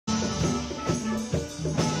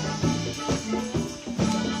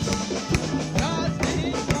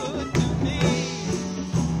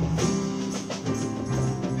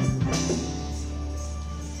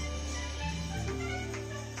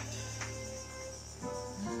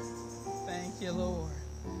Thank you, Lord.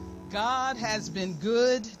 God has been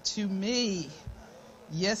good to me.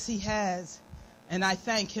 Yes, he has. And I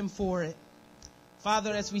thank him for it.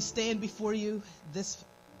 Father, as we stand before you this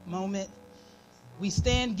moment, we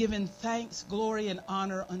stand giving thanks, glory, and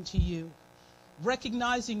honor unto you,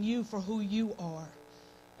 recognizing you for who you are,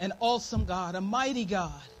 an awesome God, a mighty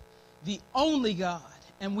God, the only God.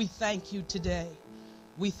 And we thank you today.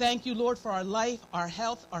 We thank you, Lord, for our life, our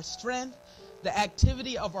health, our strength, the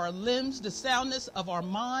activity of our limbs, the soundness of our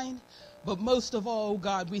mind. But most of all,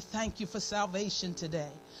 God, we thank you for salvation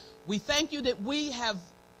today. We thank you that we have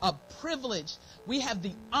a privilege, we have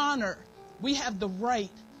the honor, we have the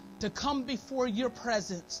right to come before your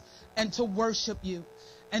presence and to worship you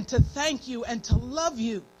and to thank you and to love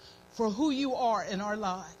you for who you are in our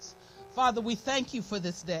lives. Father, we thank you for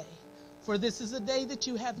this day, for this is a day that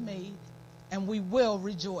you have made, and we will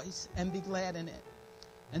rejoice and be glad in it.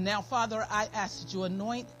 And now, Father, I ask that you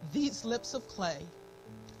anoint these lips of clay.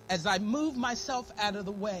 As I move myself out of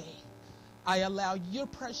the way, I allow your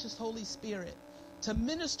precious Holy Spirit to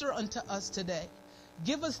minister unto us today.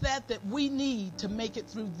 Give us that we need to make it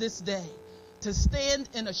through this day, to stand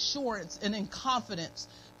in assurance and in confidence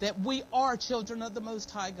that we are children of the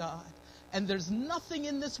Most High God. And there's nothing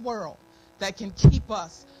in this world that can keep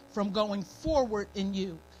us from going forward in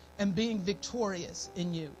you and being victorious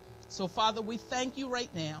in you. So, Father, we thank you right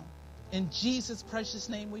now. In Jesus' precious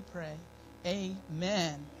name we pray.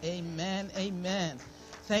 Amen. Amen. Amen.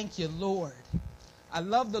 Thank you, Lord. I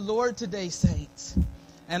love the Lord today, saints.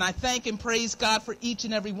 And I thank and praise God for each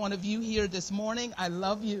and every one of you here this morning. I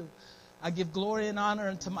love you. I give glory and honor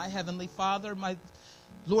unto my Heavenly Father, my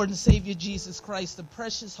Lord and Savior Jesus Christ, the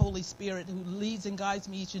precious Holy Spirit who leads and guides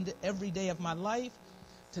me each and every day of my life,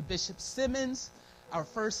 to Bishop Simmons, our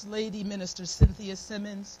First Lady, Minister Cynthia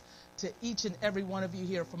Simmons, to each and every one of you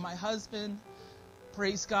here, for my husband,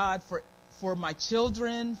 praise God, for my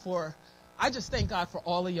children, I just thank God for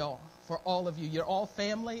all of y'all, for all of you. You're all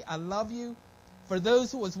family. I love you. For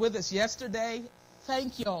those who was with us yesterday,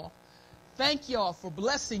 thank y'all. Thank y'all for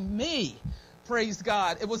blessing me. Praise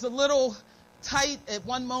God. It was a little tight at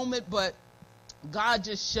one moment, but God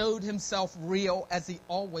just showed himself real, as he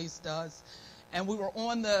always does. And we were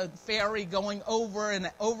on the ferry going over, and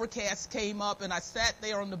an overcast came up, and I sat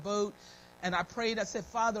there on the boat, and I prayed. I said,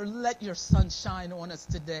 Father, let your sun shine on us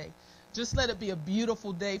today. Just let it be a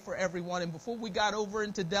beautiful day for everyone. And before we got over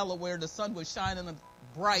into Delaware, the sun was shining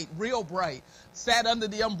bright, real bright. Sat under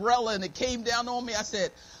the umbrella, and it came down on me. I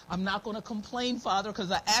said, I'm not going to complain, Father,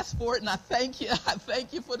 because I asked for it, and I thank you. I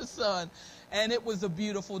thank you for the sun. And it was a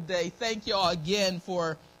beautiful day. Thank y'all again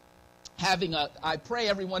for I pray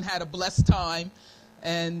everyone had a blessed time,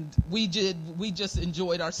 and we just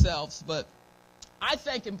enjoyed ourselves. But I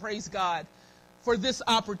thank and praise God for this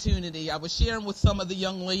opportunity. I was sharing with some of the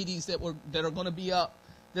young ladies that are going to be up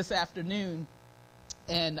this afternoon,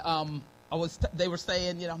 and they were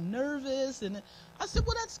saying, I'm nervous, and I said,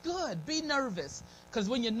 well, that's good. Be nervous, because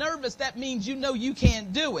when you're nervous, that means you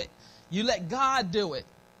can't do it. You let God do it.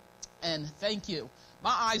 And thank you.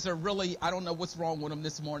 My eyes are really, I don't know what's wrong with them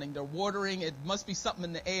this morning. They're watering. It must be something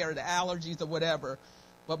in the air, the allergies or whatever.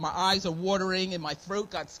 But my eyes are watering, and my throat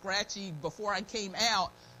got scratchy. Before I came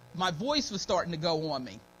out, my voice was starting to go on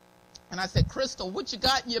me. And I said, Crystal, what you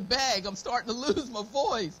got in your bag? I'm starting to lose my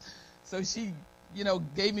voice. So she,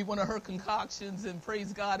 gave me one of her concoctions, and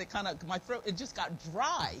praise God, my throat, it just got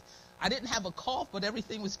dry. I didn't have a cough, but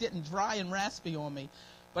everything was getting dry and raspy on me.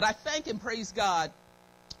 But I thank and praise God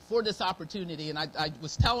for this opportunity. And I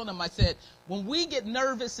was telling them, I said, when we get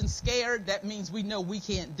nervous and scared, that means we know we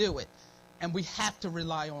can't do it. And we have to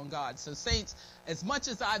rely on God. So, saints, as much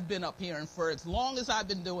as I've been up here and for as long as I've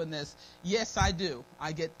been doing this, yes, I do.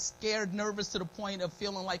 I get scared, nervous to the point of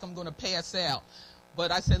feeling like I'm going to pass out.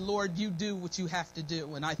 But I said, Lord, you do what you have to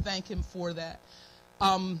do. And I thank him for that.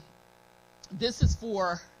 This is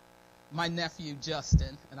for my nephew,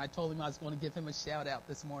 Justin. And I told him I was going to give him a shout out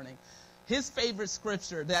this morning. His favorite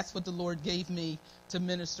scripture, that's what the Lord gave me to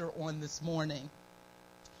minister on this morning.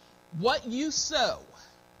 What you sow,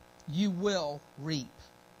 you will reap.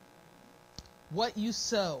 What you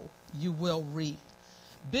sow, you will reap.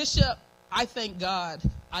 Bishop, I thank God.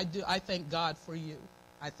 I do. I thank God for you.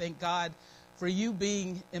 I thank God for you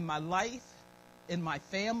being in my life, in my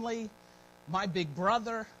family, my big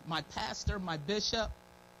brother, my pastor, my bishop.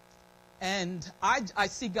 And I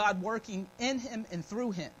see God working in him and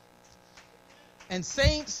through him. And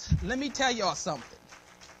saints, let me tell y'all something.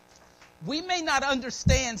 We may not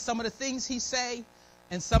understand some of the things he say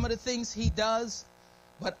and some of the things he does,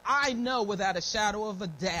 but I know without a shadow of a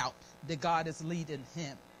doubt that God is leading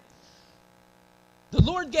him. The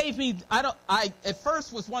Lord gave me, I at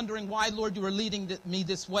first was wondering why, Lord, you were leading me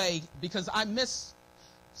this way, because I missed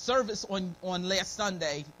service on last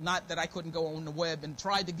Sunday. Not that I couldn't go on the web and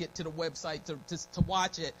tried to get to the website to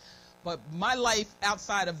watch it, but my life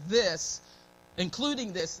outside of this,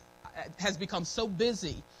 including this, has become so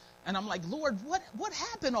busy. And I'm like, Lord, what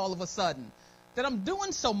happened all of a sudden that I'm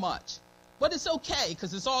doing so much? But it's okay,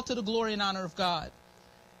 because it's all to the glory and honor of God.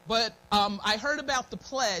 But I heard about the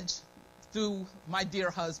pledge through my dear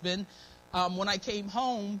husband. When I came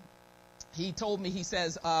home, he told me, he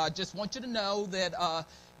says, just want you to know that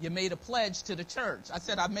you made a pledge to the church. I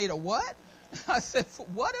said, I made a what? I said,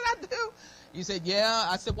 what did I do? He said, yeah.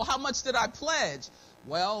 I said, well, how much did I pledge?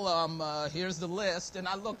 Well, here's the list. And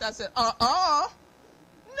I looked, I said,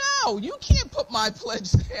 no, you can't put my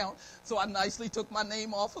pledge down. So I nicely took my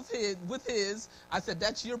name off of his. I said,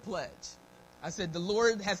 that's your pledge. I said, the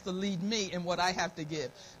Lord has to lead me in what I have to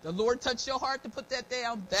give. The Lord touched your heart to put that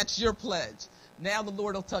down. That's your pledge. Now the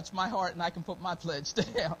Lord will touch my heart and I can put my pledge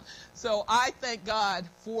down. So I thank God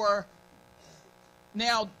for,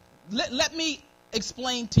 now let me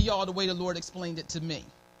explain to y'all the way the Lord explained it to me.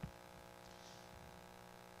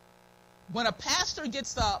 When a pastor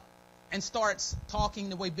gets up and starts talking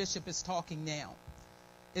the way Bishop is talking now,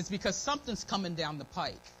 it's because something's coming down the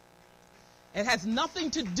pike. It has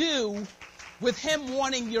nothing to do with him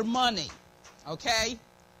wanting your money, okay?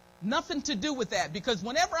 Nothing to do with that, because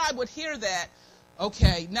whenever I would hear that,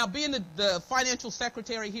 okay, now being the financial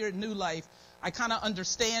secretary here at New Life, I kind of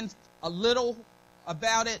understand a little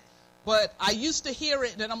about it, but I used to hear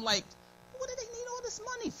it and I'm like, what do they need all this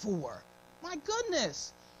money for? My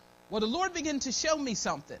goodness. Well, the Lord began to show me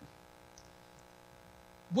something.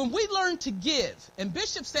 When we learn to give, and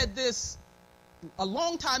Bishop said this a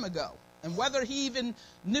long time ago, and whether he even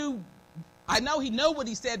knew, I know he knew what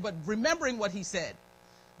he said, but remembering what he said,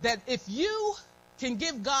 that if you can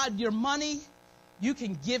give God your money, you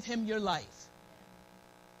can give him your life.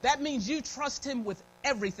 That means you trust him with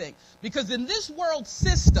everything. Because in this world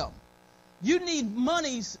system, you need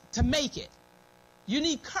monies to make it. You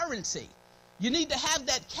need currency. You need to have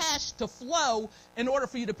that cash to flow in order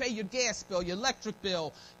for you to pay your gas bill, your electric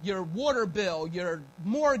bill, your water bill, your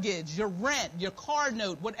mortgage, your rent, your car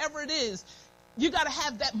note, whatever it is. You got to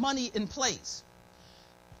have that money in place.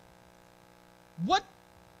 What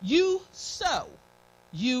you sow,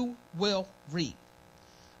 you will reap.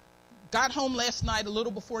 Got home last night a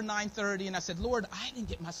little before 9:30, and I said, Lord, I didn't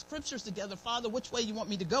get my scriptures together. Father, which way you want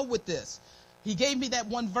me to go with this? He gave me that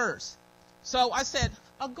one verse. So I said,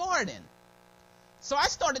 a garden. So I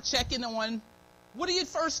started checking on, what do you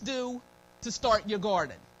first do to start your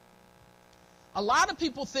garden? A lot of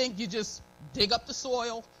people think you just dig up the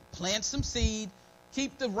soil, plant some seed,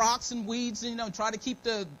 keep the rocks and weeds, try to keep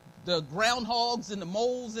the groundhogs and the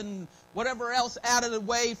moles and whatever else out of the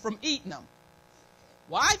way from eating them.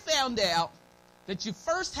 Well, I found out that you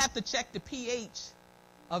first have to check the pH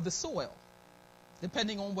of the soil,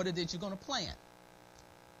 depending on what it is you're going to plant.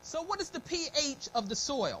 So what is the pH of the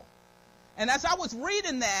soil? And as I was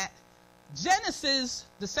reading that, Genesis,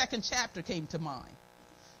 the 2nd chapter, came to mind.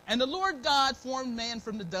 And the Lord God formed man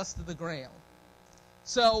from the dust of the ground.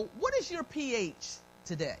 So what is your pH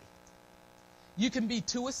today? You can be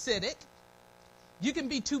too acidic. You can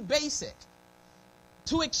be too basic,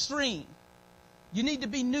 too extreme. You need to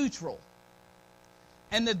be neutral.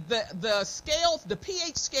 And the scale, the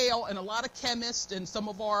pH scale, and a lot of chemists and some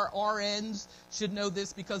of our RNs should know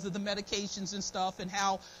this because of the medications and stuff and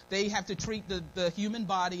how they have to treat the human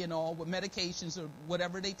body and all with medications or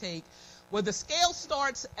whatever they take. Well, the scale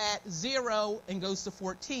starts at 0 and goes to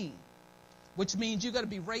 14, which means you got to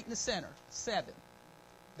be right in the center, 7.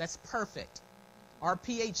 That's perfect. Our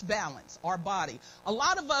pH balance, our body. A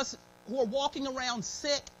lot of us who are walking around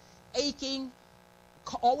sick, aching,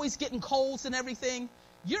 always getting colds and everything,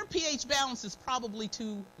 your pH balance is probably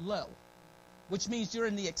too low, which means you're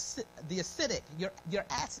in the acidic,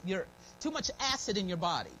 you're too much acid in your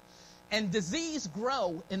body, and disease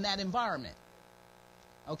grow in that environment.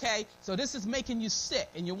 Okay, so this is making you sick,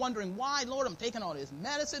 and you're wondering why, Lord, I'm taking all this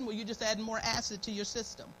medicine. Well, you're just adding more acid to your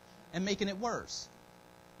system and making it worse.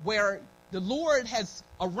 Where the Lord has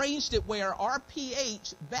arranged it where our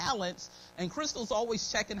pH balance, and Crystal's always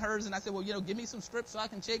checking hers, and I said, well, give me some strips so I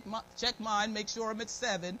can check mine, make sure I'm at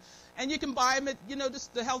 7. And you can buy them at,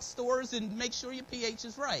 the health stores and make sure your pH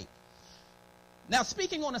is right. Now,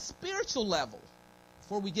 speaking on a spiritual level,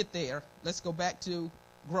 before we get there, let's go back to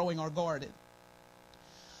growing our garden.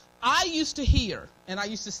 I used to hear, and I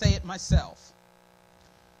used to say it myself,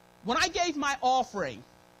 when I gave my offering,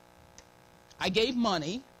 I gave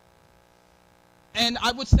money, And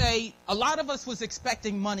I would say a lot of us was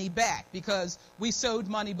expecting money back because we sowed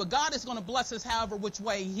money, but God is going to bless us however which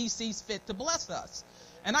way he sees fit to bless us.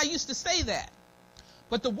 And I used to say that.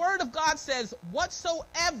 But the word of God says,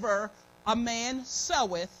 whatsoever a man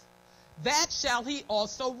soweth, that shall he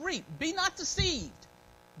also reap. Be not deceived.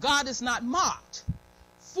 God is not mocked.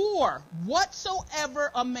 For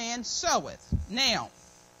whatsoever a man soweth. Now,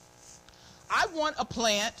 I want to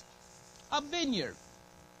plant a vineyard.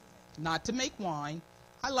 Not to make wine.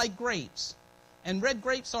 I like grapes. And red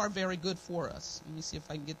grapes are very good for us. Let me see if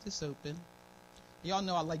I can get this open. Y'all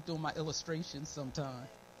know I like doing my illustrations sometime.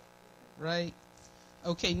 Right?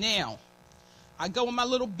 Okay, now, I go in my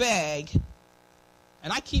little bag,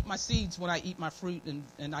 and I keep my seeds when I eat my fruit,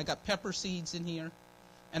 and I got pepper seeds in here.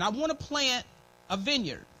 And I want to plant a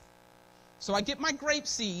vineyard. So I get my grape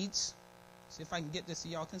seeds. See if I can get this so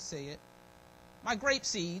y'all can see it. My grape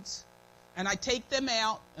seeds. And I take them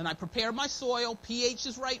out, and I prepare my soil. pH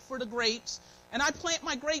is right for the grapes. And I plant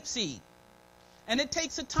my grape seed. And it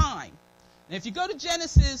takes a time. And if you go to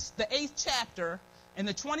Genesis, the 8th chapter, and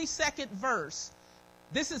the 22nd verse,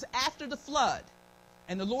 this is after the flood.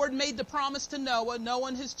 And the Lord made the promise to Noah. Noah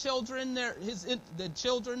and his children, the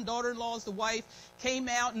children, daughter-in-laws, the wife, came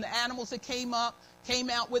out, and the animals that came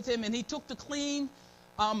out with him. And he took the clean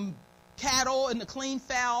cattle and the clean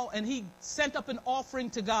fowl, and he sent up an offering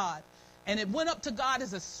to God. And it went up to God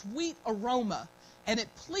as a sweet aroma, and it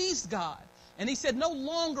pleased God. And he said, no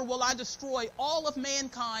longer will I destroy all of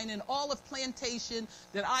mankind and all of plantation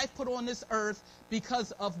that I've put on this earth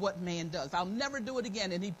because of what man does. I'll never do it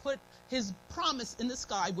again. And he put his promise in the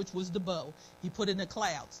sky, which was the bow. He put it in the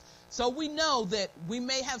clouds. So we know that we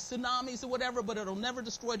may have tsunamis or whatever, but it'll never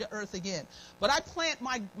destroy the earth again. But I plant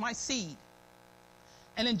my seed.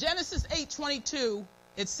 And in Genesis 8:22,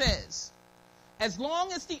 it says, as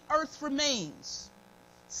long as the earth remains,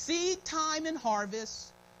 seed time and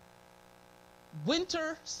harvest,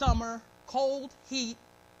 winter, summer, cold, heat,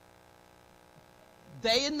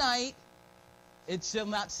 day and night, it shall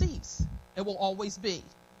not cease. It will always be.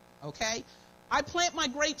 Okay? I plant my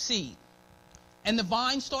grape seed, and the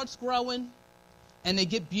vine starts growing, and they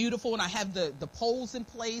get beautiful, and I have the poles in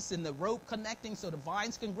place and the rope connecting so the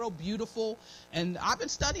vines can grow beautiful. And I've been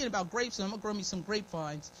studying about grapes, and I'm going to grow me some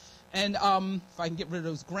grapevines. And if I can get rid of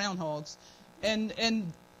those groundhogs. And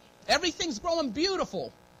everything's growing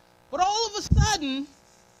beautiful. But all of a sudden,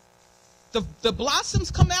 the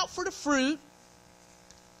blossoms come out for the fruit,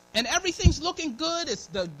 and everything's looking good. It's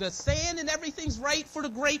the sand and everything's right for the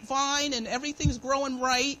grapevine, and everything's growing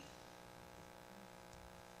right.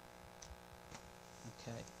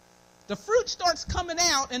 Okay. The fruit starts coming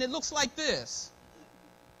out, and it looks like this.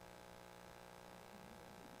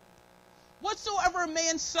 Whatsoever a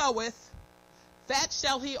man soweth, that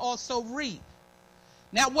shall he also reap.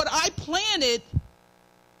 Now, what I planted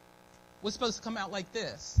was supposed to come out like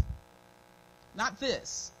this. Not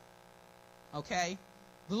this. Okay?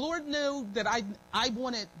 The Lord knew that I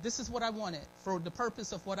wanted, this is what I wanted for the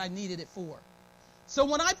purpose of what I needed it for. So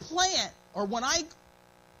when I plant, or when I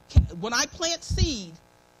plant seed,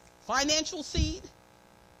 financial seed,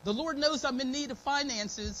 the Lord knows I'm in need of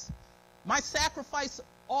finances. My sacrifice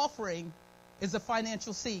offering is a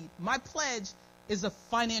financial seed. My pledge is a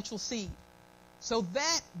financial seed. So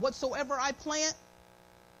that, whatsoever I plant,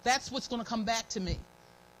 that's what's going to come back to me.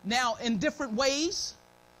 Now, in different ways,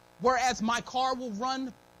 whereas my car will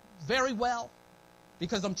run very well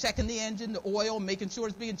because I'm checking the engine, the oil, making sure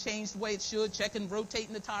it's being changed the way it should, checking,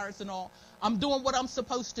 rotating the tires and all. I'm doing what I'm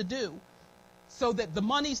supposed to do so that the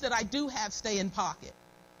monies that I do have stay in pocket.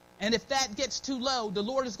 And if that gets too low, the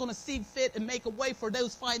Lord is going to see fit and make a way for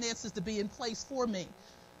those finances to be in place for me.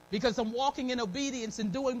 Because I'm walking in obedience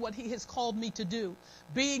and doing what he has called me to do,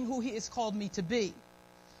 being who he has called me to be.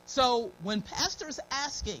 So when Pastor is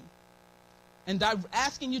asking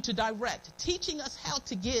you to direct, teaching us how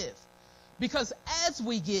to give, because as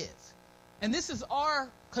we give, and this is our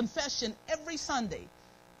confession every Sunday,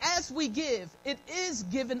 as we give, it is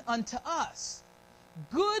given unto us.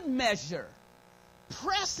 Good measure,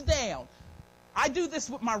 pressed down. I do this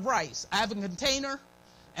with my rice. I have a container,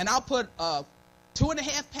 and I'll put a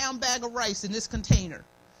 2.5-pound bag of rice in this container.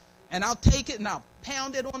 And I'll take it and I'll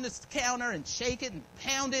pound it on this counter and shake it and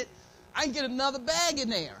pound it. I can get another bag in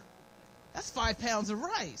there. That's 5 pounds of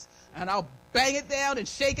rice. And I'll bang it down and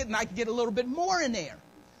shake it, and I can get a little bit more in there.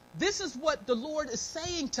 This is what the Lord is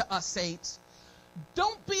saying to us, saints.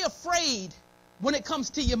 Don't be afraid when it comes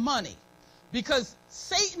to your money. Because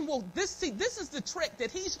Satan will, this is the trick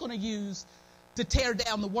that he's going to use to tear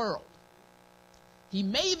down the world. He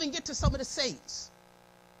may even get to some of the saints.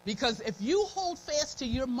 Because if you hold fast to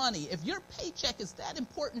your money, if your paycheck is that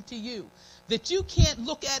important to you, that you can't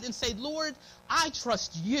look at and say, Lord, I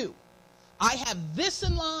trust you. I have this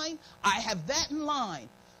in line, I have that in line,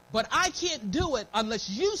 but I can't do it unless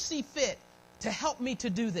you see fit to help me to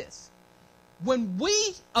do this. When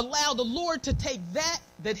we allow the Lord to take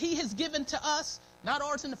that he has given to us, not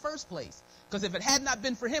ours in the first place, because if it had not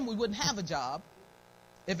been for him, we wouldn't have a job.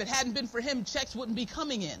 If it hadn't been for him, checks wouldn't be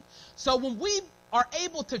coming in. So when we are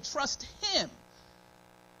able to trust him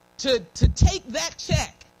to take that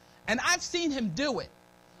check, and I've seen him do it.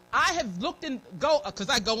 I have looked because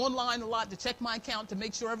I go online a lot to check my account to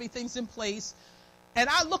make sure everything's in place. And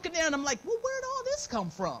I look in there and I'm like, well, where'd all this come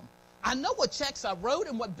from? I know what checks I wrote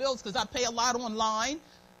and what bills, because I pay a lot online.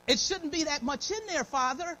 It shouldn't be that much in there,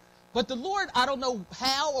 Father. But the Lord, I don't know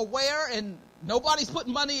how or where, and nobody's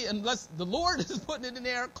putting money unless the Lord is putting it in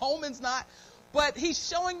there. Coleman's not. But he's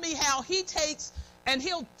showing me how he takes, and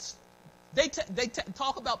they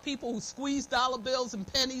talk about people who squeeze dollar bills and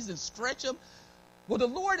pennies and stretch them. Well, the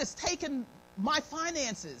Lord has taken my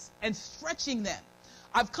finances and stretching them.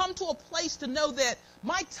 I've come to a place to know that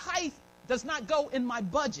my tithe does not go in my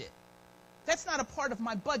budget. That's not a part of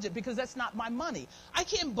my budget because that's not my money. I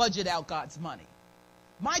can't budget out God's money.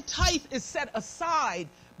 My tithe is set aside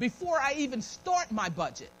before I even start my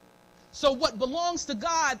budget. So what belongs to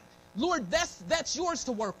God, Lord, that's yours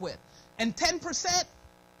to work with. And 10%,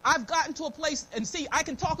 I've gotten to a place, and see, I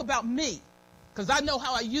can talk about me because I know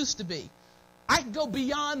how I used to be. I can go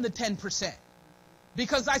beyond the 10%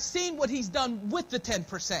 because I've seen what he's done with the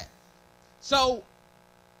 10%. So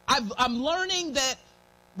I'm learning that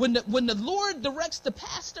when the Lord directs the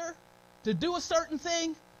pastor to do a certain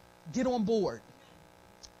thing, get on board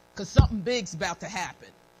because something big's about to happen.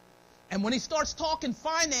 And when he starts talking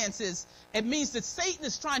finances, it means that Satan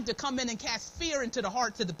is trying to come in and cast fear into the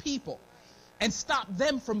hearts of the people and stop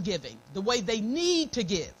them from giving the way they need to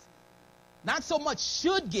give. Not so much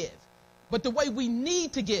should give, but the way we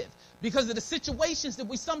need to give because of the situations that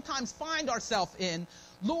we sometimes find ourselves in.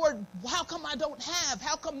 Lord, how come I don't have?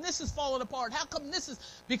 How come this is falling apart? How come this is?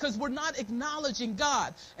 Because we're not acknowledging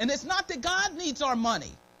God. And it's not that God needs our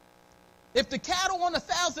money. If the cattle on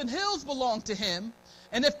 1,000 hills belong to him,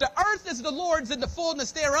 and if the earth is the Lord's and the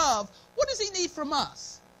fullness thereof, what does he need from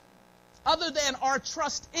us? Other than our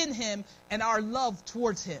trust in him and our love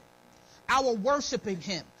towards him, our worshiping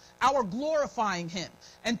him, our glorifying him,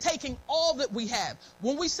 and taking all that we have.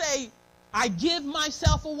 When we say, I give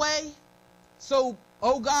myself away, so,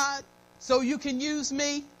 oh God, so you can use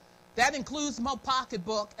me, that includes my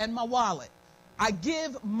pocketbook and my wallet. I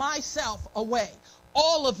give myself away.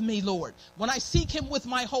 All of me, Lord. When I seek him with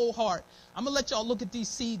my whole heart. I'm going to let y'all look at these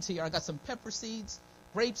seeds here. I got some pepper seeds,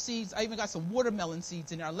 grape seeds. I even got some watermelon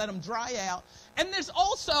seeds in there. I let them dry out. And there's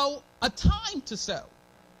also a time to sow.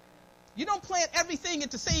 You don't plant everything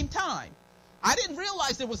at the same time. I didn't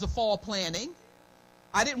realize there was a fall planting.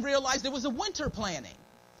 I didn't realize there was a winter planting.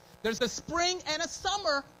 There's a spring and a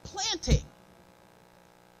summer planting.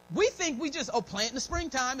 We think we just, plant in the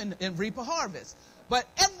springtime and reap a harvest. But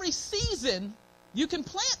every season, you can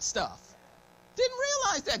plant stuff. Didn't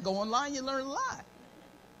realize that. Go online, you learn a lot.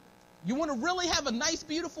 You want to really have a nice,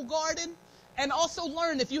 beautiful garden? And also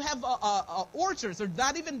learn if you have orchards, or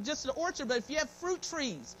not even just an orchard, but if you have fruit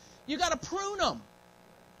trees, you got to prune them.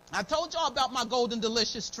 I told y'all about my golden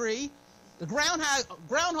delicious tree. The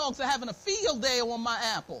groundhogs are having a field day on my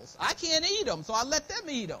apples. I can't eat them, so I let them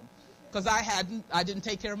eat them because I didn't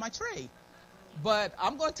take care of my tree. But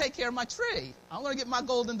I'm going to take care of my tree. I'm going to get my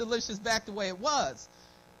golden delicious back the way it was.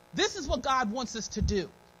 This is what God wants us to do.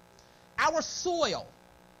 Our soil,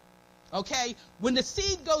 okay? When the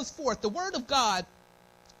seed goes forth, the word of God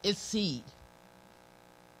is seed.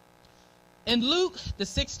 In Luke, the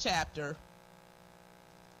 6th chapter,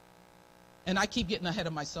 and I keep getting ahead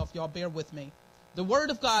of myself, y'all bear with me. The word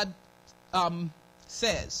of God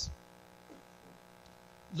says,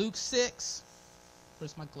 Luke 6,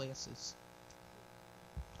 where's my glasses?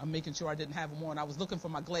 I'm making sure I didn't have them on. I was looking for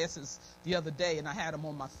my glasses the other day, and I had them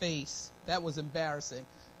on my face. That was embarrassing.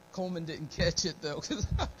 Coleman didn't catch it, though, because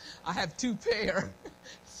I have 2 pair.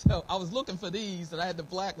 So I was looking for these, and I had the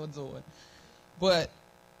black ones on. But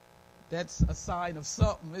that's a sign of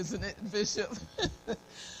something, isn't it, Bishop?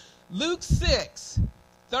 Luke 6,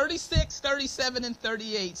 36, 37, and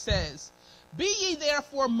 38 says, Be ye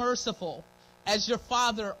therefore merciful, as your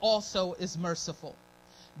Father also is merciful.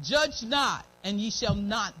 Judge not, and ye shall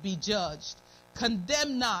not be judged.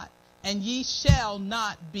 Condemn not, and ye shall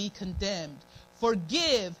not be condemned.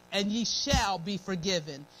 Forgive, and ye shall be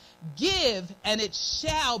forgiven. Give, and it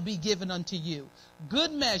shall be given unto you.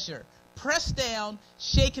 Good measure, pressed down,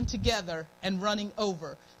 shaken together, and running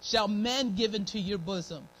over, shall men give into your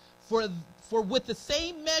bosom. For with the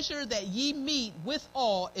same measure that ye meet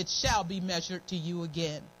withal, it shall be measured to you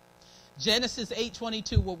again. Genesis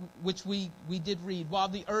 8:22, which we did read, while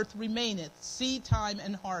the earth remaineth, seed time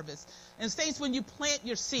and harvest. And saints, when you plant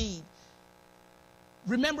your seed,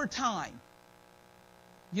 remember time.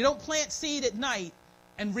 You don't plant seed at night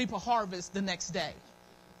and reap a harvest the next day.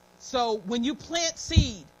 So when you plant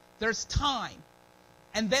seed, there's time,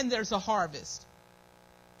 and then there's a harvest.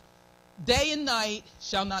 Day and night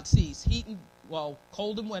shall not cease.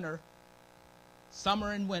 Cold and winter,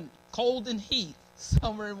 summer and winter, cold and heat,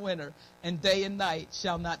 summer and winter, and day and night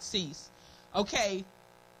shall not cease. Okay,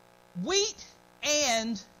 wheat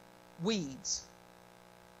and weeds.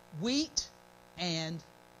 Wheat and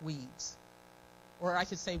weeds. Or I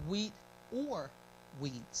could say wheat or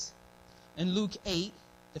weeds. In Luke 8,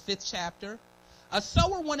 the 5th chapter, a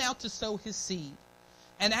sower went out to sow his seed.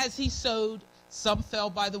 And as he sowed, some fell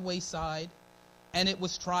by the wayside, and it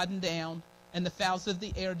was trodden down, and the fowls of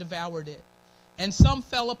the air devoured it. And some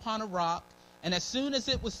fell upon a rock, and as soon as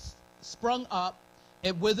it was sprung up,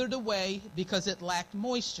 it withered away because it lacked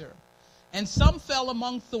moisture. And some fell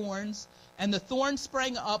among thorns, and the thorns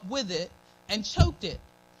sprang up with it and choked it.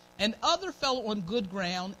 And other fell on good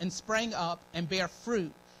ground and sprang up and bare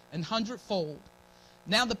fruit an hundredfold.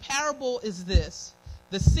 Now the parable is this: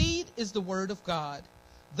 the seed is the word of God.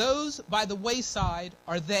 Those by the wayside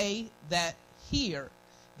are they that hear.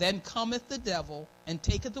 Then cometh the devil and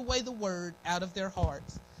taketh away the word out of their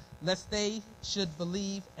hearts, lest they should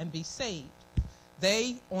believe and be saved.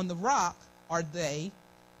 They on the rock are they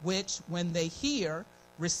which, when they hear,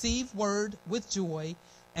 receive word with joy,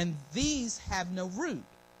 and these have no root,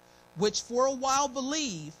 which for a while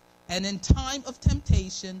believe, and in time of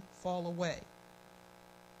temptation fall away.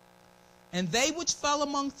 And they which fell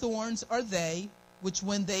among thorns are they which,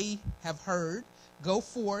 when they have heard, go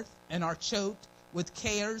forth and are choked with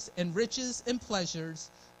cares and riches and pleasures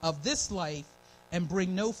of this life, and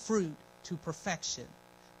bring no fruit to perfection.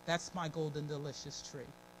 That's my golden delicious tree.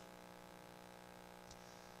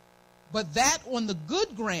 But that on the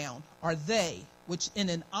good ground are they which in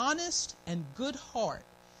an honest and good heart,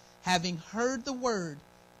 having heard the word,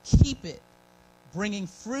 keep it, bringing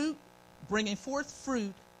forth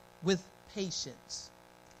fruit with patience.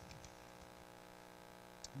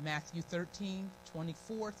 Matthew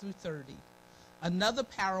 13:24 through 30. Another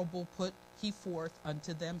parable put he forth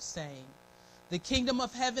unto them, saying, the kingdom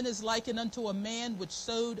of heaven is likened unto a man which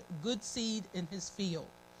sowed good seed in his field.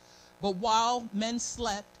 But while men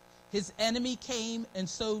slept, his enemy came and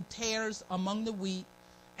sowed tares among the wheat,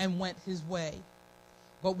 and went his way.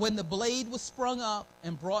 But when the blade was sprung up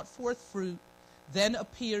and brought forth fruit, then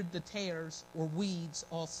appeared the tares, or weeds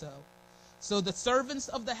also. So the servants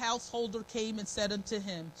of the householder came and said unto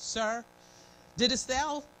him, Sir, didst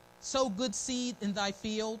thou sow good seed in thy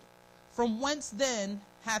field? From whence then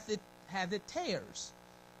hath it tares?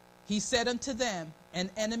 He said unto them, An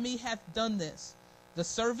enemy hath done this. The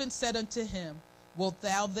servant said unto him, Wilt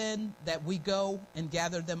thou then that we go and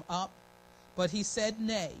gather them up? But he said,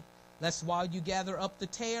 Nay, lest while you gather up the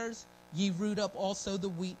tares, ye root up also the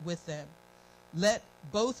wheat with them. Let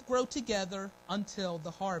both grow together until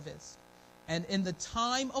the harvest. And in the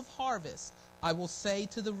time of harvest I will say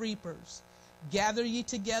to the reapers, Gather ye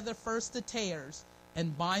together first the tares,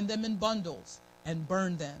 and bind them in bundles, and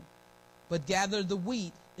burn them. But gather the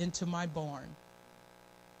wheat into my barn.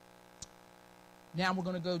 Now we're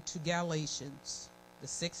going to go to Galatians, the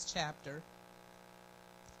 6th chapter,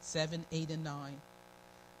 7, 8, and 9.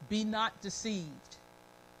 Be not deceived.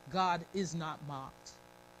 God is not mocked.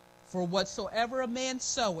 For whatsoever a man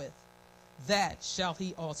soweth, that shall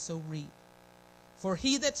he also reap. For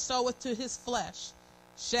he that soweth to his flesh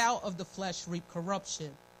shall of the flesh reap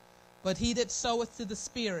corruption. But he that soweth to the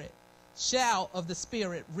Spirit shall of the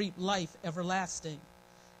Spirit reap life everlasting.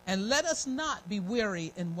 And let us not be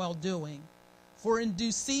weary in well-doing, for in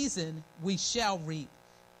due season we shall reap,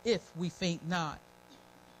 if we faint not.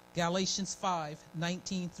 Galatians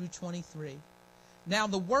 5:19 through 23. Now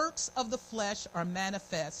the works of the flesh are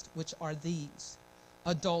manifest, which are these: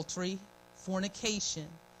 adultery, fornication,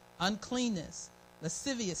 uncleanness,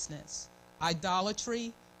 lasciviousness,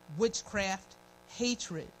 idolatry, witchcraft,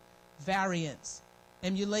 hatred, variance,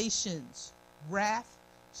 emulations, wrath,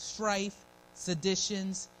 strife,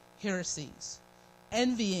 seditions, heresies,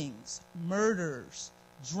 envyings, murders,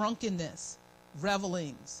 drunkenness,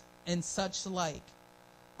 revelings, and such like,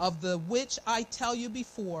 of the which I tell you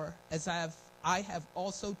before, as I have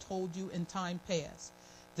also told you in time past,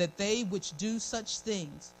 that they which do such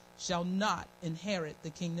things shall not inherit the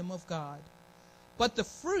kingdom of God. But the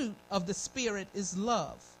fruit of the Spirit is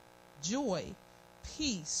love, joy,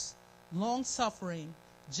 peace, long-suffering,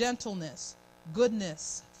 gentleness,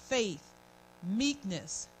 goodness, faith,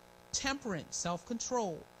 meekness, temperance,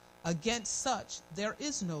 self-control. Against such there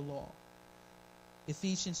is no law.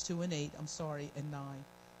 Ephesians 2:8, and 9.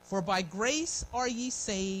 For by grace are ye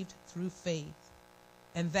saved through faith,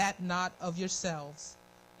 and that not of yourselves.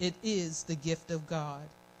 It is the gift of God,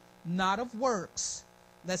 not of works,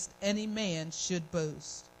 lest any man should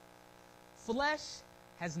boast. Flesh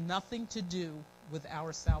has nothing to do with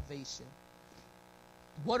our salvation.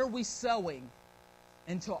 What are we sowing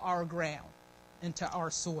into our ground, into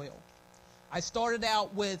our soil? I started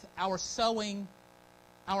out with our sowing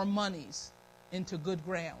our monies into good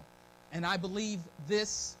ground. And I believe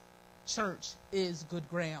this church is good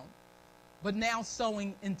ground. But now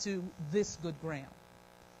sowing into this good ground.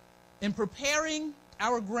 In preparing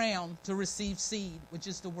our ground to receive seed, which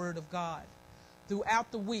is the word of God, throughout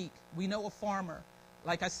the week, we know a farmer,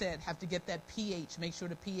 like I said, have to get that pH, make sure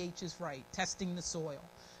the pH is right, testing the soil.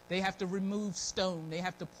 They have to remove stone. They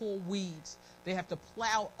have to pull weeds. They have to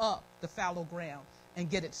plow up the fallow ground and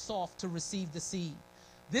get it soft to receive the seed.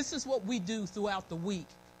 This is what we do throughout the week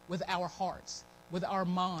with our hearts, with our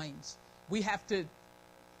minds. We have to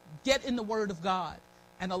get in the Word of God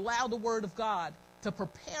and allow the Word of God to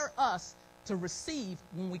prepare us to receive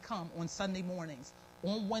when we come on Sunday mornings,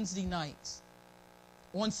 on Wednesday nights,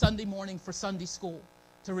 on Sunday morning for Sunday school,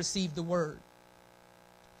 to receive the Word.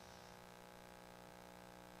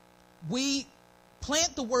 We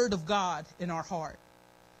plant the Word of God in our heart.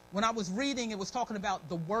 When I was reading, it was talking about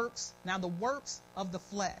the works, now the works of the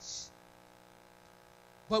flesh.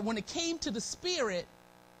 But when it came to the Spirit,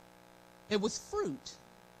 it was fruit.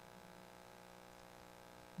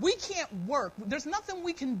 We can't work. There's nothing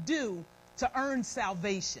we can do to earn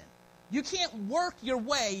salvation. You can't work your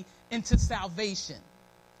way into salvation.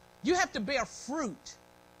 You have to bear fruit.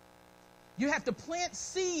 You have to plant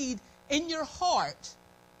seed in your heart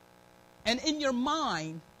and in your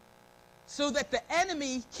mind so that the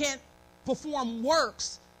enemy can't perform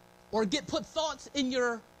works or put thoughts in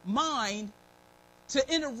your mind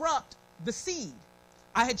to interrupt the seed.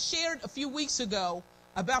 I had shared a few weeks ago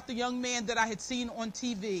about the young man that I had seen on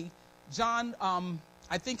TV, John,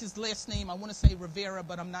 I think his last name, I want to say Rivera,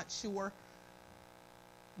 but I'm not sure,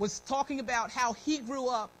 was talking about how he grew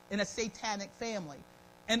up in a satanic family.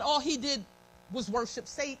 And all he did was worship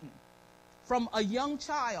Satan. From a young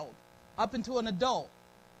child up into an adult,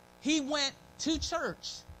 he went to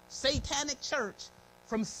church, satanic church,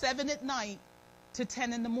 from 7 at night to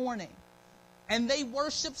 10 in the morning. And they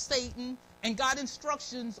worshiped Satan and got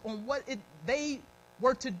instructions on what they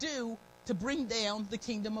were to do to bring down the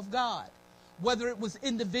kingdom of God. Whether it was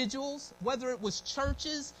individuals, whether it was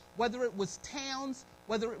churches, whether it was towns,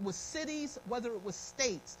 whether it was cities, whether it was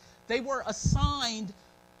states, they were assigned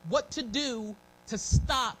what to do to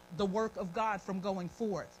stop the work of God from going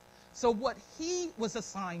forth. So what he was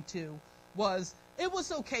assigned to was, it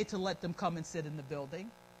was okay to let them come and sit in the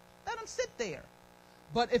building. Let them sit there.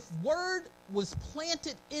 But if word was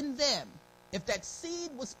planted in them, if that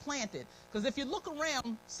seed was planted, because if you look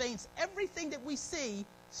around, saints, everything that we see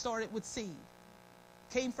started with seed,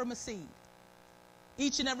 came from a seed.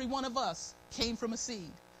 Each and every one of us came from a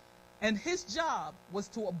seed. And his job was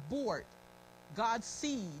to abort God's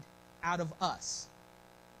seed out of us.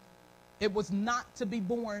 It was not to be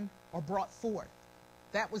born or brought forth.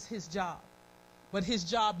 That was his job. But his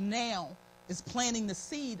job now is planting the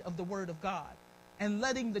seed of the Word of God and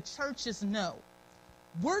letting the churches know,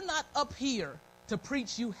 we're not up here to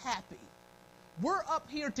preach you happy. We're up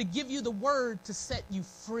here to give you the Word to set you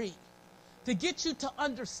free, to get you to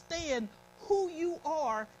understand who you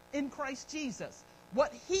are in Christ Jesus.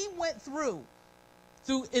 What he went through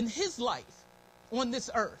in his life on this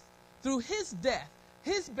earth, through his death,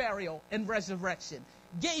 his burial and resurrection,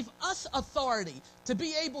 gave us authority to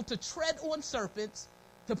be able to tread on serpents,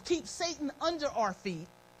 to keep Satan under our feet,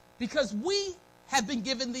 because we have been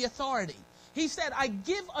given the authority. He said, I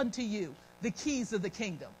give unto you the keys of the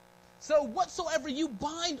kingdom. So whatsoever you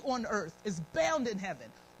bind on earth is bound in heaven.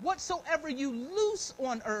 Whatsoever you loose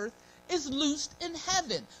on earth is loosed in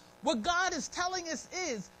heaven. What God is telling us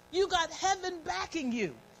is, you got heaven backing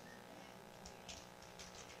you.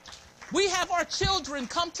 We have our children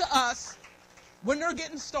come to us when they're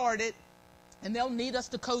getting started, and they'll need us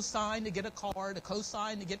to co-sign to get a car, to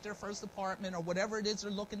co-sign to get their first apartment, or whatever it is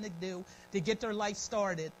they're looking to do to get their life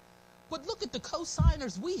started. But look at the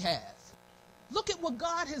co-signers we have. Look at what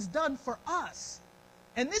God has done for us.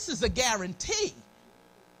 And this is a guarantee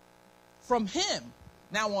from him.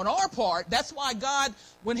 Now, on our part, that's why God,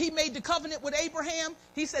 when he made the covenant with Abraham,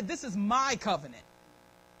 he said, this is my covenant.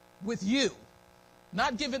 with you.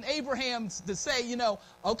 Not giving Abraham to say,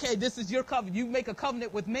 okay, this is your covenant. You make a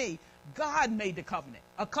covenant with me. God made the covenant,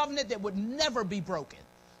 a covenant that would never be broken.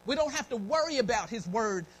 We don't have to worry about his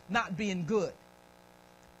word not being good.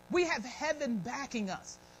 We have heaven backing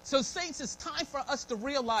us. So saints, it's time for us to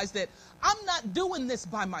realize that I'm not doing this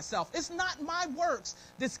by myself. It's not my works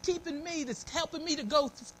that's keeping me, that's helping me to go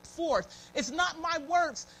forth. It's not my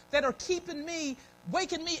works that are keeping me,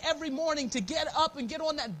 waking me every morning to get up and get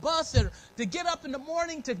on that bus, or to get up in the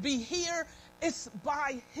morning to be here. It's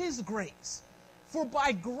by his grace. For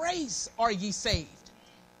by grace are ye saved.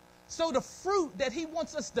 So the fruit that he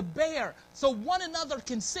wants us to bear, so one another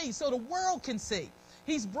can see, so the world can see.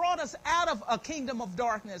 He's brought us out of a kingdom of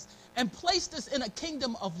darkness and placed us in a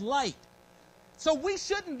kingdom of light. So we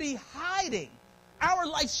shouldn't be hiding. Our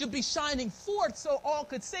light should be shining forth so all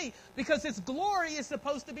could see, because his glory is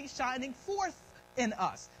supposed to be shining forth in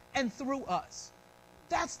us and through us.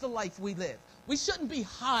 That's the life we live. We shouldn't be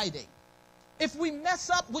hiding. If we mess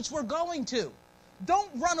up, which we're going to, don't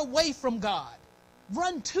run away from God.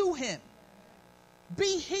 Run to him.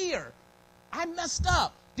 Be here. I messed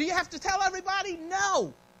up. Do you have to tell everybody?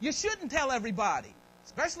 No, you shouldn't tell everybody,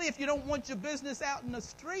 especially if you don't want your business out in the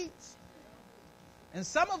streets. And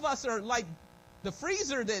some of us are like the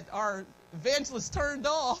freezer that our evangelist turned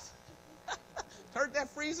off. Turned that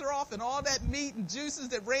freezer off, and all that meat and juices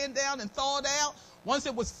that ran down and thawed out. Once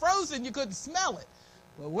it was frozen, you couldn't smell it.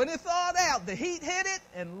 But when it thawed out, the heat hit it,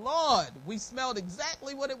 and Lord, we smelled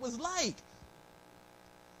exactly what it was like.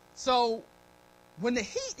 So when the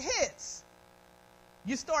heat hits,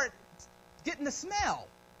 you start getting the smell.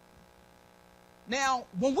 Now,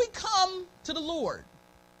 when we come to the Lord,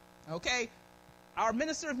 okay, our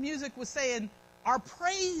minister of music was saying, our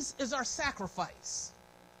praise is our sacrifice.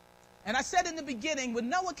 And I said in the beginning, when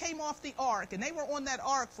Noah came off the ark, and they were on that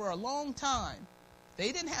ark for a long time,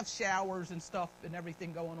 they didn't have showers and stuff and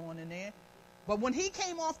everything going on in there. But when he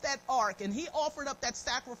came off that ark and he offered up that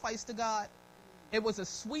sacrifice to God, it was a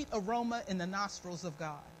sweet aroma in the nostrils of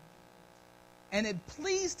God. And it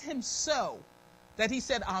pleased him so that he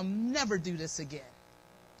said, I'll never do this again.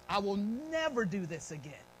 I will never do this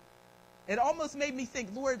again. It almost made me think,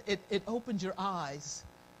 Lord, it opened your eyes.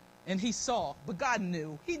 And he saw, but God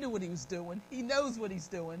knew. He knew what he was doing. He knows what he's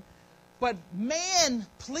doing. But man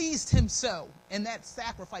pleased him so in that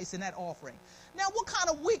sacrifice and that offering. Now, what kind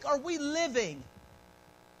of week are we living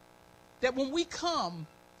that when we come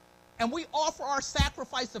and we offer our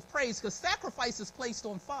sacrifice of praise, because sacrifice is placed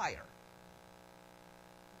on fire.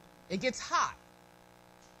 It gets hot.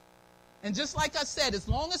 And just like I said, as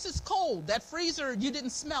long as it's cold, that freezer, you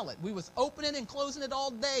didn't smell it. We was opening and closing it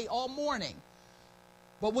all day, all morning.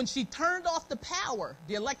 But when she turned off the power,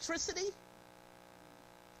 the electricity,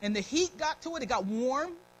 and the heat got to it, it got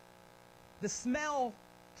warm, the smell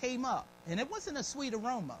came up. And it wasn't a sweet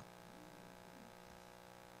aroma.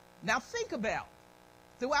 Now think about,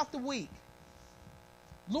 throughout the week,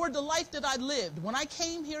 Lord, the life that I lived, when I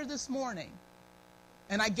came here this morning,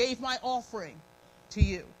 and I gave my offering to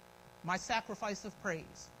you, my sacrifice of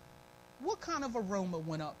praise, what kind of aroma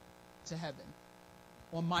went up to heaven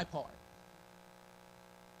on my part?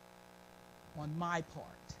 On my part.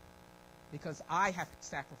 Because I have to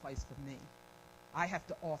sacrifice for me. I have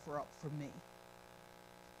to offer up for me.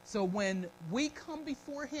 So when we come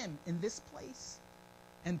before him in this place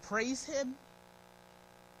and praise him,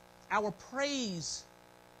 our praise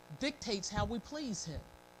dictates how we please him.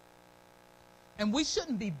 And we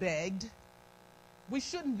shouldn't be begged. We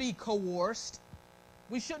shouldn't be coerced.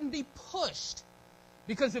 We shouldn't be pushed.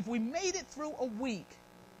 Because if we made it through a week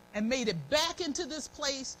and made it back into this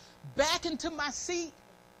place, back into my seat,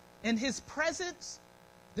 in his presence,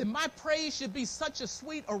 then my praise should be such a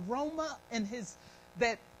sweet aroma in his,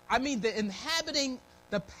 the inhabiting,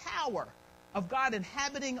 the power of God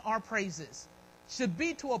inhabiting our praises should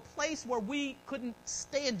be to a place where we couldn't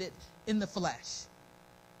stand it in the flesh.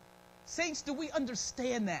 Saints, do we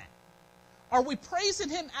understand that? Are we praising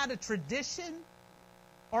him out of tradition?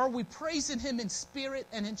 Or are we praising him in spirit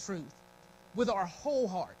and in truth with our whole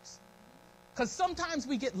hearts? Because sometimes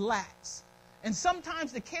we get lax. And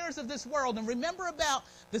sometimes the cares of this world, and remember about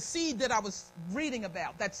the seed that I was reading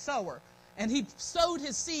about, that sower. And he sowed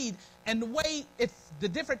his seed and the way the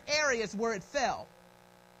different areas where it fell.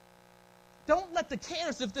 Don't let the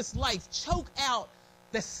cares of this life choke out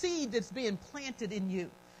the seed that's being planted in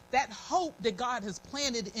you. That hope that God has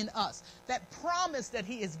planted in us. That promise that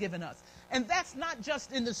he has given us. And that's not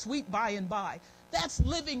just in the sweet by and by. That's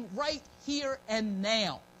living right here and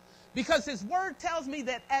now. Because his word tells me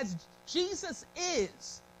that as Jesus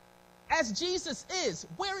is,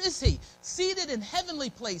 where is he? Seated in heavenly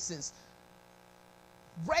places,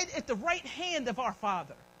 right at the right hand of our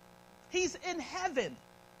Father. He's in heaven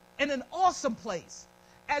in an awesome place.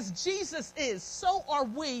 As Jesus is, so are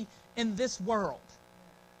we in this world.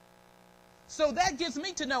 So that gives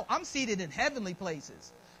me to know I'm seated in heavenly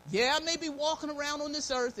places. Yeah, I may be walking around on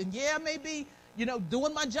this earth, and yeah, I may be,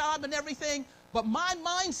 doing my job and everything, but my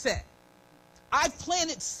mindset, I've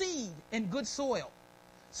planted seed in good soil.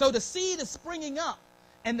 So the seed is springing up,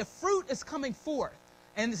 and the fruit is coming forth,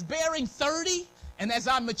 and it's bearing 30, and as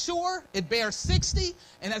I mature, it bears 60,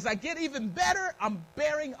 and as I get even better, I'm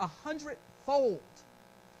bearing 100-fold.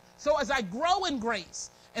 So as I grow in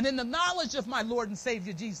grace and in the knowledge of my Lord and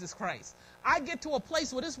Savior Jesus Christ, I get to a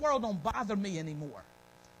place where this world don't bother me anymore.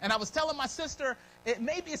 And I was telling my sister,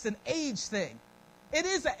 maybe it's an age thing. It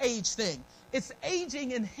is an age thing. It's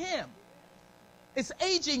aging in Him. It's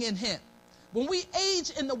aging in Him. When we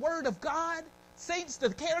age in the Word of God, saints,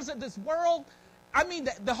 the cares of this world,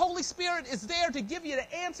 the Holy Spirit is there to give you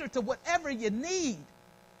the answer to whatever you need.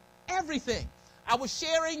 Everything. I was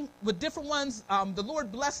sharing with different ones. The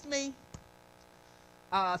Lord blessed me.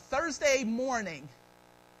 Thursday morning.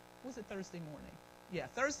 Was it Thursday morning? Yeah,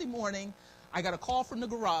 Thursday morning, I got a call from the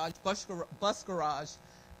garage, bus garage,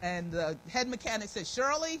 and the head mechanic said,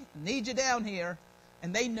 Shirley, need you down here.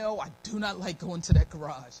 And they know I do not like going to that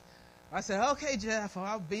garage. I said, okay, Jeff,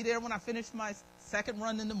 I'll be there when I finish my second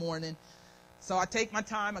run in the morning. So I take my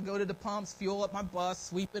time. I go to the pumps, fuel up my bus,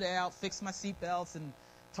 sweep it out, fix my seatbelts, and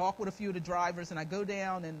talk with a few of the drivers. And I go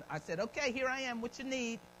down, and I said, okay, here I am. What you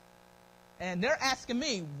need? And they're asking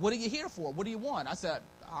me, what are you here for? What do you want? I said,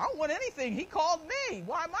 I don't want anything. He called me.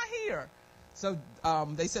 Why am I here? So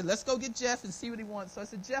they said, let's go get Jeff and see what he wants. So I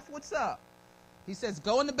said, Jeff, what's up? He says,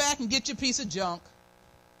 go in the back and get your piece of junk.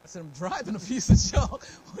 I said, I'm driving a piece of junk.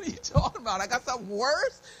 What are you talking about? I got something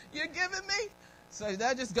worse you're giving me? So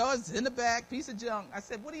that just goes in the back, piece of junk. I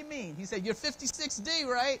said, what do you mean? He said, you're 56D,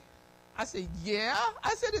 right? I said, yeah.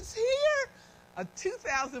 I said, it's here. A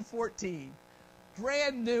 2014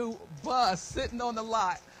 brand new bus sitting on the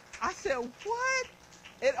lot. I said, what?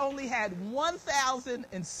 It only had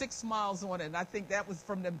 1,006 miles on it, and I think that was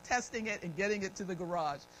from them testing it and getting it to the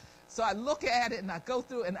garage. So I look at it, and I go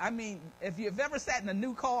through, and if you've ever sat in a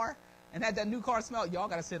new car and had that new car smell, y'all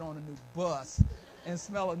got to sit on a new bus and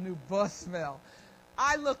smell a new bus smell.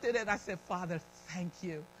 I looked at it, and I said, Father, thank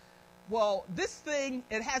you. Well, this thing,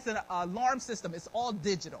 it has an alarm system. It's all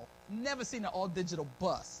digital. Never seen an all-digital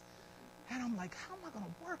bus. And I'm like, how am I going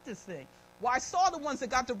to work this thing? Well, I saw the ones that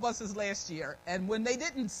got their buses last year, and when they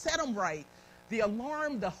didn't set them right, the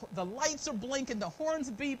alarm, the lights are blinking, the horn's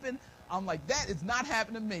beeping. I'm like, that is not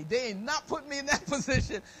happening to me. They ain't not putting me in that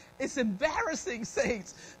position. It's embarrassing,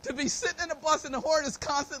 saints, to be sitting in a bus and the horn is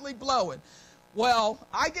constantly blowing. Well,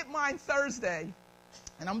 I get mine Thursday,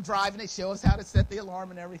 and I'm driving. They show us how to set the alarm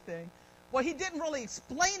and everything. Well, he didn't really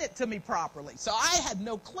explain it to me properly, so I had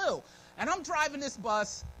no clue. And I'm driving this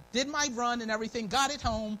bus, did my run and everything, got it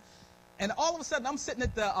home, and all of a sudden I'm sitting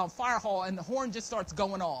at the fire hall, and the horn just starts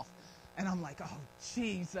going off. And I'm like, oh,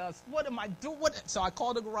 Jesus, what am I doing? So I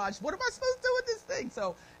called the garage. What am I supposed to do with this thing?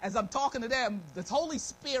 So as I'm talking to them, the Holy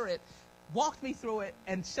Spirit walked me through it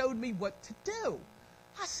and showed me what to do.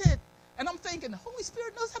 I said, and I'm thinking, the Holy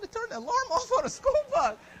Spirit knows how to turn the alarm off on a school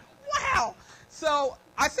bus. Wow. So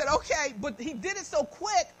I said, okay, but he did it so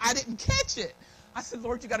quick, I didn't catch it. I said,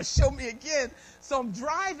 Lord, you got to show me again. So I'm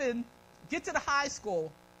driving, get to the high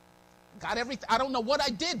school, got everything. I don't know what I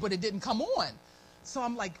did, but it didn't come on. So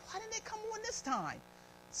I'm like, why didn't it come on this time?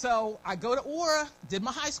 So I go to Aura, did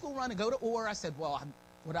my high school run, and go to Aura. I said, well,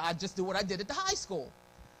 I just do what I did at the high school.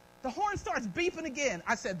 The horn starts beeping again.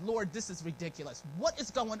 I said, Lord, this is ridiculous. What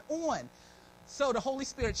is going on? So the Holy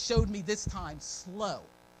Spirit showed me this time slow.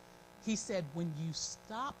 He said, when you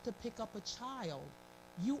stop to pick up a child,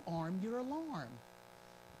 you arm your alarm.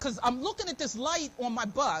 Because I'm looking at this light on my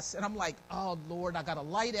bus, and I'm like, oh, Lord, I got a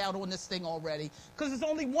light out on this thing already, because there's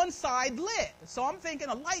only one side lit. So I'm thinking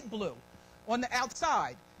a light blew on the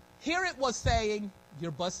outside. Here it was saying, your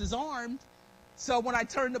bus is armed. So when I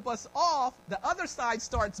turn the bus off, the other side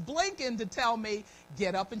starts blinking to tell me,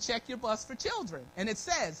 get up and check your bus for children. And it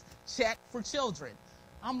says, check for children.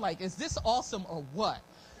 I'm like, is this awesome or what?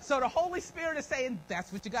 So the Holy Spirit is saying,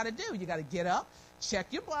 that's what you got to do. You got to get up, check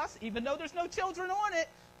your bus, even though there's no children on it.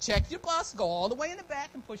 Check your bus, go all the way in the back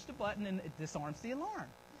and push the button, and it disarms the alarm.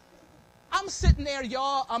 I'm sitting there,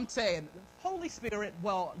 y'all, I'm saying, Holy Spirit,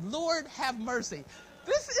 well, Lord, have mercy.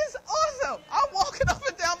 This is awesome. I'm walking up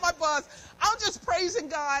and down my bus. I'm just praising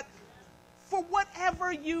God for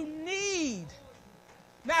whatever you need.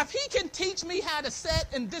 Now, if he can teach me how to set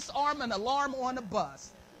and disarm an alarm on a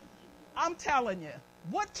bus, I'm telling you,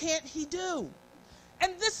 what can't he do?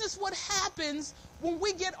 And this is what happens when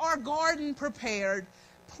we get our garden prepared,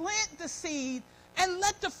 plant the seed and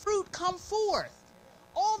let the fruit come forth.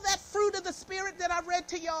 All that fruit of the Spirit that I read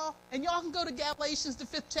to y'all, and y'all can go to Galatians, the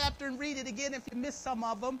 5th chapter, and read it again if you missed some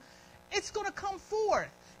of them. It's going to come forth.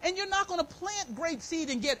 And you're not going to plant grape seed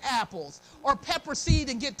and get apples, or pepper seed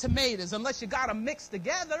and get tomatoes, unless you got them mixed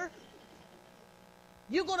together.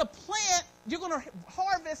 You're going to plant, you're going to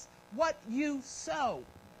harvest what you sow.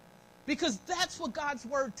 Because that's what God's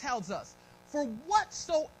word tells us. For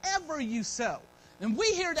whatsoever you sow. And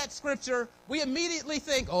we hear that scripture, we immediately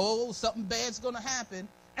think, oh, something bad's going to happen.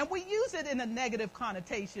 And we use it in a negative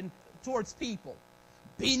connotation towards people.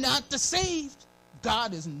 Be not deceived.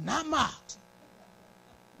 God is not mocked.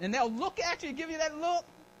 And they'll look at you and give you that look.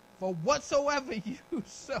 For whatsoever you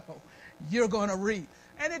sow, you're going to reap.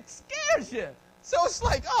 And it scares you. So it's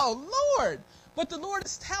like, oh, Lord. But the Lord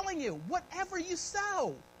is telling you, whatever you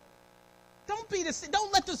sow.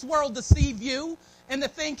 Don't let this world deceive you into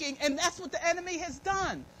thinking, and that's what the enemy has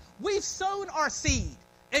done. We've sown our seed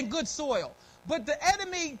in good soil. But the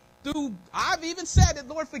enemy, I've even said it,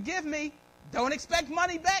 Lord, forgive me. Don't expect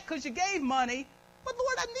money back because you gave money. But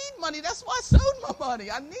Lord, I need money. That's why I sowed my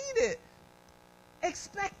money. I need it.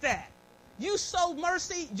 Expect that. You sow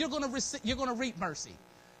mercy, you're going to reap mercy.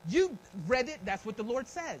 You read it, that's what the Lord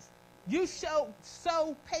says. You sow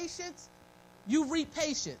patience, you reap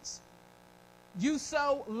patience. You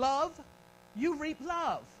sow love, you reap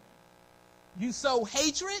love. You sow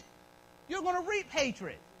hatred, you're going to reap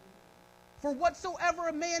hatred. For whatsoever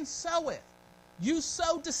a man soweth, you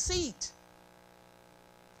sow deceit.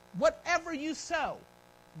 Whatever you sow,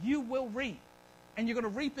 you will reap. And you're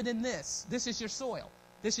going to reap it in this. This is your soil.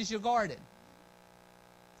 This is your garden.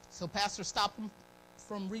 So, Pastor, stop them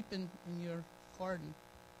from reaping in your garden.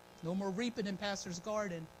 No more reaping in Pastor's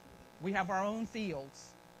garden. We have our own fields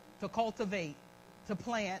to cultivate, to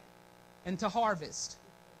plant, and to harvest.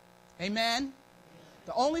 Amen?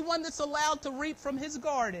 The only one that's allowed to reap from his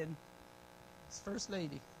garden is First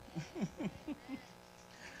Lady.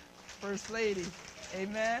 First Lady.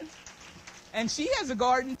 Amen? And she has a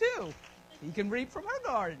garden too. He can reap from her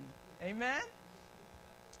garden. Amen?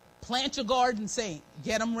 Plant your garden, saint.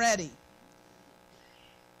 Get them ready.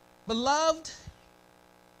 Beloved,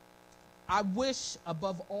 I wish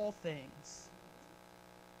above all things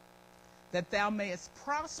that thou mayest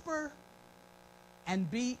prosper and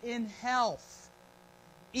be in health,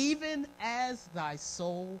 even as thy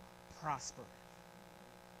soul prospereth.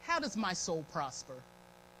 How does my soul prosper?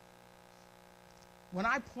 When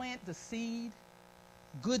I plant the seed,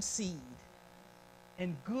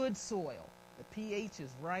 in good soil, the pH is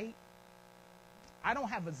right, I don't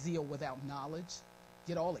have a zeal without knowledge,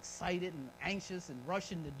 get all excited and anxious and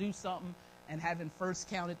rushing to do something and having first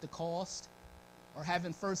counted the cost, or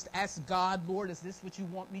having first asked God, Lord, is this what you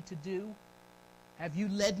want me to do? Have you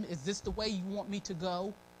led me? Is this the way you want me to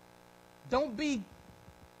go? Don't be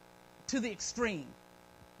to the extreme.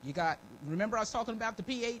 Remember I was talking about the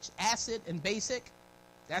pH, acid and basic?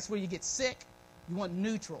 That's where you get sick. You want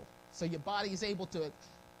neutral, so your body is able to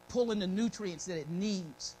pull in the nutrients that it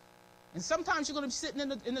needs. And sometimes you're going to be sitting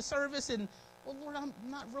in the service and, well, Lord, I'm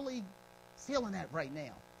not really feeling that right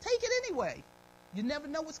now. Take it anyway. You never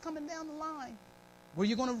know what's coming down the line where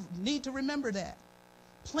you're going to need to remember that.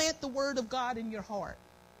 Plant the word of God in your heart,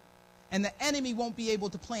 and the enemy won't be able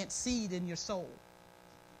to plant seed in your soul.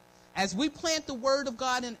 As we plant the word of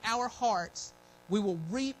God in our hearts, we will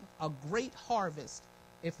reap a great harvest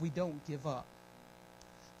if we don't give up.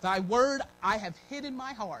 Thy word I have hid in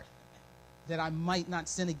my heart, that I might not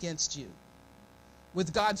sin against you.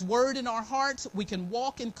 With God's word in our hearts, we can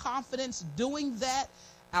walk in confidence, doing that,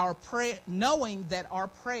 knowing that our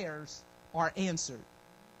prayers are answered.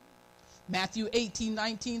 Matthew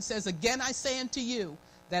 18:19 says, again I say unto you,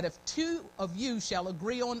 that if two of you shall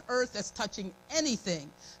agree on earth as touching anything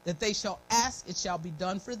that they shall ask, it shall be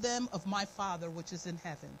done for them of my Father which is in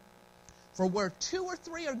heaven. For where 2 or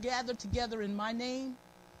 3 are gathered together in my name,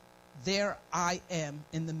 there I am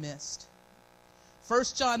in the midst.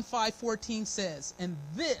 1 John 5:14 says, and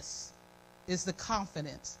this is the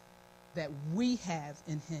confidence that we have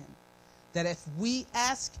in him, that if we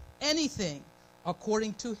ask anything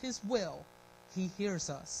according to his will, he hears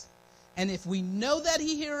us. And if we know that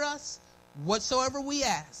he hears us, whatsoever we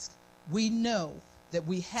ask, we know that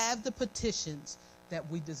we have the petitions that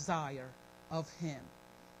we desire of him.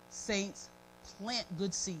 Saints, plant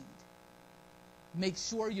good seed. Make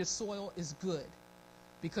sure your soil is good,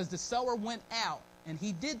 because the sower went out and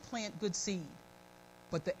he did plant good seed,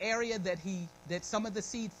 but the area that some of the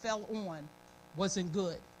seed fell on wasn't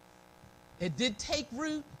good. It did take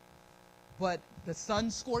root, but the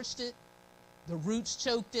sun scorched it, the roots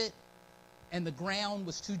choked it, and the ground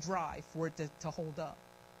was too dry for it to hold up.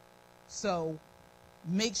 So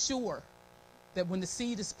make sure that when the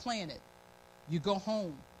seed is planted, you go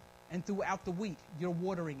home and throughout the week, you're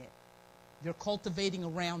watering it. You're cultivating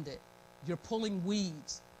around it. You're pulling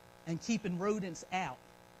weeds and keeping rodents out.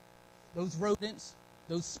 Those rodents,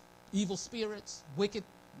 those evil spirits,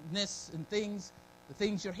 wickedness and things, the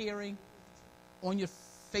things you're hearing on your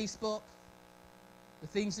Facebook, the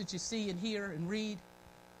things that you see and hear and read,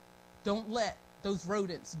 don't let those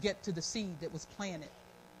rodents get to the seed that was planted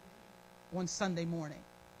on Sunday morning.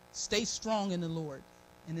 Stay strong in the Lord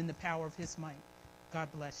and in the power of his might. God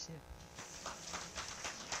bless you.